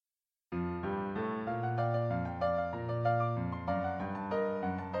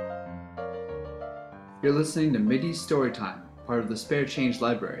You're listening to Mittie's Storytime, part of the Spare Change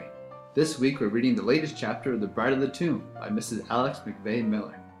Library. This week we're reading the latest chapter of The Bride of the Tomb by Mrs. Alex McVeigh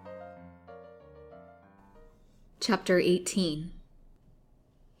Miller. Chapter 18.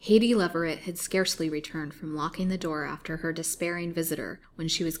 Haidee Leverett had scarcely returned from locking the door after her despairing visitor when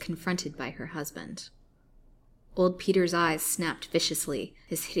she was confronted by her husband. Old Peter's eyes snapped viciously,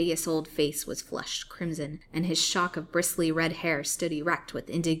 his hideous old face was flushed crimson, and his shock of bristly red hair stood erect with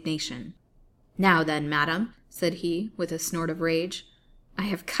indignation. "Now then, madam," said he, with a snort of rage, "I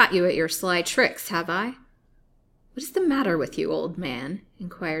have caught you at your sly tricks, have I?" "What is the matter with you, old man?"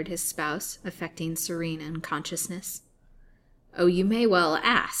 inquired his spouse, affecting serene unconsciousness. "Oh, you may well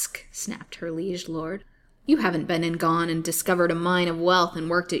ask," snapped her liege lord. "You haven't been and gone and discovered a mine of wealth and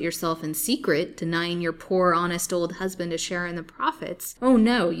worked it yourself in secret, denying your poor, honest old husband a share in the profits. Oh,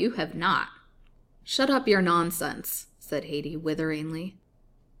 no, you have not." "Shut up your nonsense," said Haidee witheringly.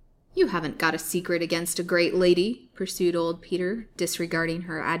 "You haven't got a secret against a great lady," pursued old Peter, disregarding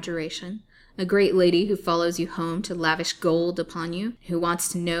her adjuration. "A great lady who follows you home to lavish gold upon you, who wants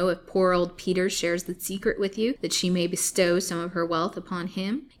to know if poor old Peter shares the secret with you, that she may bestow some of her wealth upon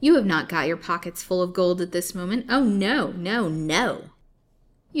him. You have not got your pockets full of gold at this moment. Oh, no, no, no!"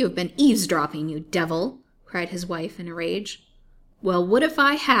 "You have been eavesdropping, you devil!" cried his wife in a rage. "Well, what if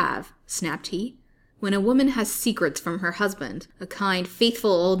I have?" snapped he. "When a woman has secrets from her husband, a kind,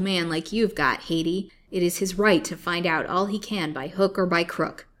 faithful old man like you've got, Haidee, it is his right to find out all he can by hook or by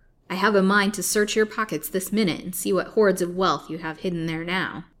crook. I have a mind to search your pockets this minute and see what hoards of wealth you have hidden there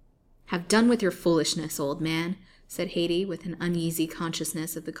now." "Have done with your foolishness, old man," said Haidee, with an uneasy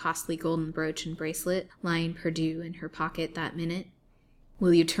consciousness of the costly golden brooch and bracelet lying perdu in her pocket that minute.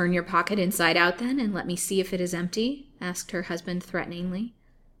 "Will you turn your pocket inside out, then, and let me see if it is empty?" asked her husband threateningly.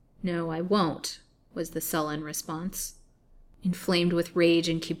 "No, I won't," was the sullen response. Inflamed with rage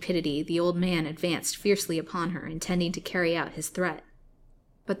and cupidity, the old man advanced fiercely upon her, intending to carry out his threat.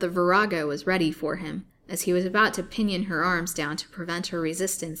 But the virago was ready for him. As he was about to pinion her arms down to prevent her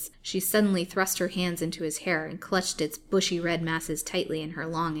resistance, she suddenly thrust her hands into his hair and clutched its bushy red masses tightly in her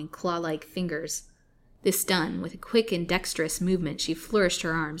long and claw-like fingers. This done, with a quick and dexterous movement she flourished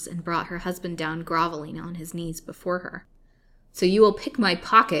her arms and brought her husband down groveling on his knees before her. "So you will pick my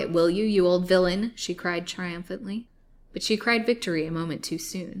pocket, will you, you old villain?" she cried triumphantly. But she cried victory a moment too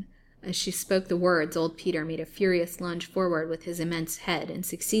soon. As she spoke the words, old Peter made a furious lunge forward with his immense head and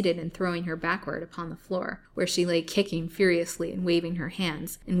succeeded in throwing her backward upon the floor, where she lay kicking furiously and waving her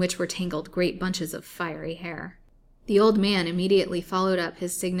hands, in which were tangled great bunches of fiery hair. The old man immediately followed up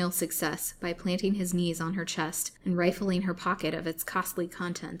his signal success by planting his knees on her chest and rifling her pocket of its costly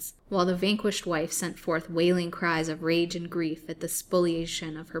contents, while the vanquished wife sent forth wailing cries of rage and grief at the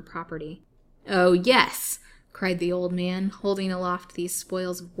spoliation of her property. "Oh, yes!" cried the old man, holding aloft these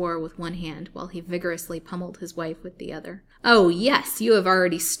spoils of war with one hand, while he vigorously pummeled his wife with the other. "Oh, yes, you have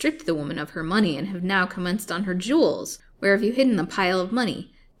already stripped the woman of her money, and have now commenced on her jewels. Where have you hidden the pile of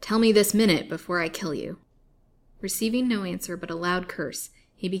money? Tell me this minute before I kill you." Receiving no answer but a loud curse,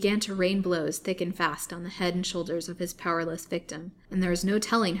 he began to rain blows thick and fast on the head and shoulders of his powerless victim, and there is no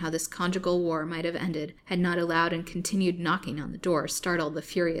telling how this conjugal war might have ended, had not a loud and continued knocking on the door startled the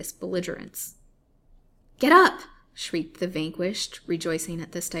furious belligerents. "Get up!" shrieked the vanquished, rejoicing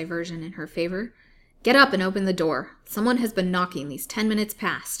at this diversion in her favor. "Get up and open the door. Someone has been knocking these 10 minutes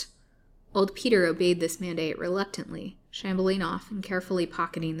past." Old Peter obeyed this mandate reluctantly, shambling off and carefully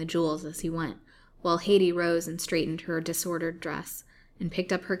pocketing the jewels as he went, while Haidee rose and straightened her disordered dress, and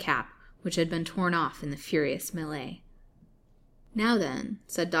picked up her cap, which had been torn off in the furious melee. "Now then,"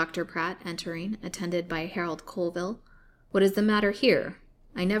 said Dr. Pratt, entering, attended by Harold Colville, "what is the matter here?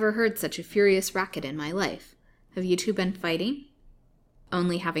 I never heard such a furious racket in my life. Have you two been fighting?"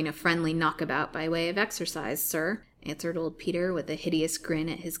 "Only having a friendly knockabout by way of exercise, sir," answered old Peter, with a hideous grin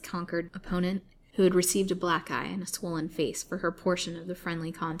at his conquered opponent, who had received a black eye and a swollen face for her portion of the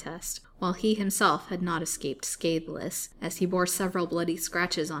friendly contest, while he himself had not escaped scatheless, as he bore several bloody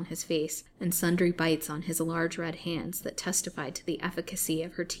scratches on his face and sundry bites on his large red hands that testified to the efficacy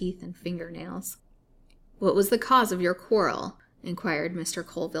of her teeth and fingernails. "What was the cause of your quarrel?" inquired Mr.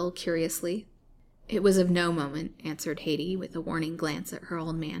 Colville curiously. "It was of no moment," answered Haidee, with a warning glance at her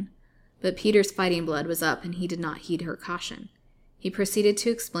old man. But Peter's fighting blood was up, and he did not heed her caution. He proceeded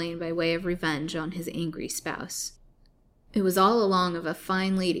to explain by way of revenge on his angry spouse. "It was all along of a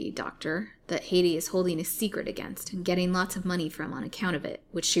fine lady, doctor, that Haidee is holding a secret against and getting lots of money from on account of it,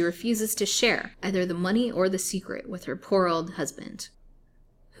 which she refuses to share, either the money or the secret, with her poor old husband."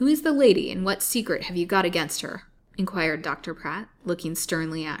 "Who is the lady, and what secret have you got against her?" inquired Dr. Pratt, looking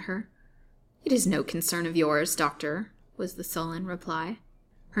sternly at her. "It is no concern of yours, doctor," was the sullen reply.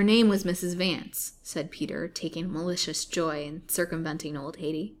 Her name was Mrs. Vance, said Peter, taking malicious joy in circumventing old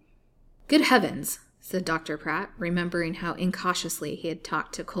Haidee. Good heavens, said Dr. Pratt, remembering how incautiously he had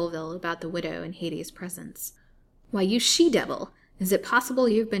talked to Colville about the widow in Haidee's presence. Why, you she-devil! Is it possible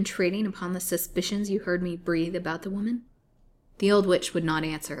you have been trading upon the suspicions you heard me breathe about the woman? The old witch would not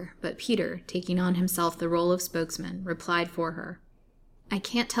answer, but Peter, taking on himself the role of spokesman, replied for her. I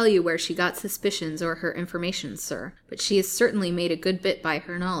can't tell you where she got suspicions or her information, sir, but she has certainly made a good bit by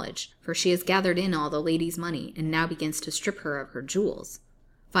her knowledge, for she has gathered in all the lady's money, and now begins to strip her of her jewels.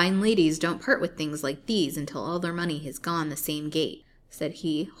 Fine ladies don't part with things like these until all their money has gone the same gate, said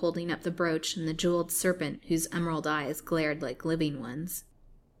he, holding up the brooch and the jeweled serpent whose emerald eyes glared like living ones.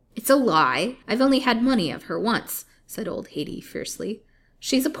 It's a lie! I've only had money of her once, said old Haidee fiercely.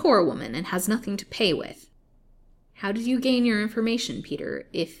 She's a poor woman and has nothing to pay with. How did you gain your information, Peter,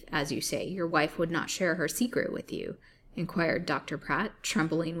 if, as you say, your wife would not share her secret with you? Inquired Dr. Pratt,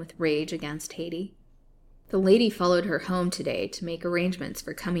 trembling with rage against Haidee. The lady followed her home today to make arrangements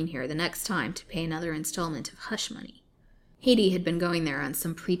for coming here the next time to pay another installment of hush money. Haidee had been going there on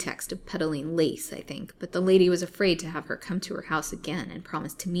some pretext of peddling lace, I think, but the lady was afraid to have her come to her house again and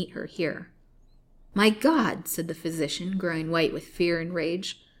promised to meet her here. My God, said the physician, growing white with fear and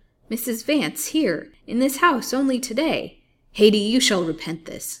rage. Mrs. Vance here, in this house only today. Haidee, you shall repent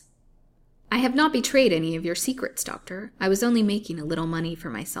this. I have not betrayed any of your secrets, doctor. I was only making a little money for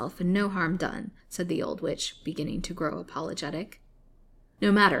myself, and no harm done, said the old witch, beginning to grow apologetic.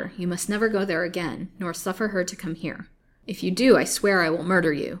 No matter, you must never go there again, nor suffer her to come here. If you do, I swear I will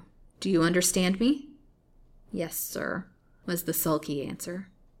murder you. Do you understand me? Yes, sir, was the sulky answer.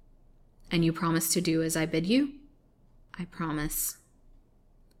 And you promise to do as I bid you? I promise.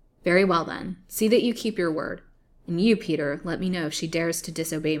 Very well, then. See that you keep your word. And you, Peter, let me know if she dares to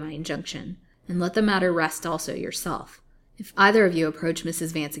disobey my injunction, and let the matter rest also yourself. If either of you approach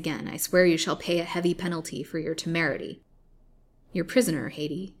Mrs. Vance again, I swear you shall pay a heavy penalty for your temerity. Your prisoner,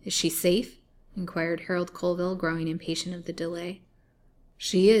 Haidee, is she safe? Inquired Harold Colville, growing impatient of the delay.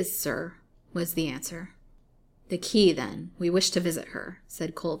 She is, sir, was the answer. The key, then. We wish to visit her,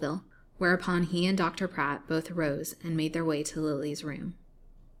 said Colville, whereupon he and Dr. Pratt both arose and made their way to Lily's room.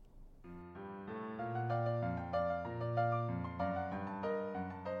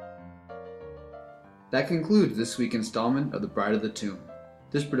 That concludes this week's installment of The Bride of the Tomb.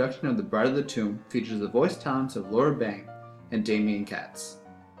 This production of The Bride of the Tomb features the voice talents of Laura Bang and Damien Katz.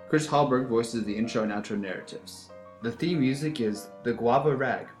 Chris Hallberg voices the intro and outro narratives. The theme music is The Guava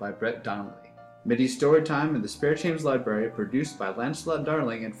Rag by Brett Donnelly. Mittie Storytime and the Spare Change Library produced by Lancelot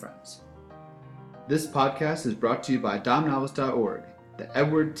Darling and friends. This podcast is brought to you by DimeNovels.org, the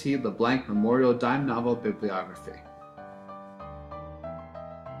Edward T. LeBlanc Memorial Dime Novel Bibliography.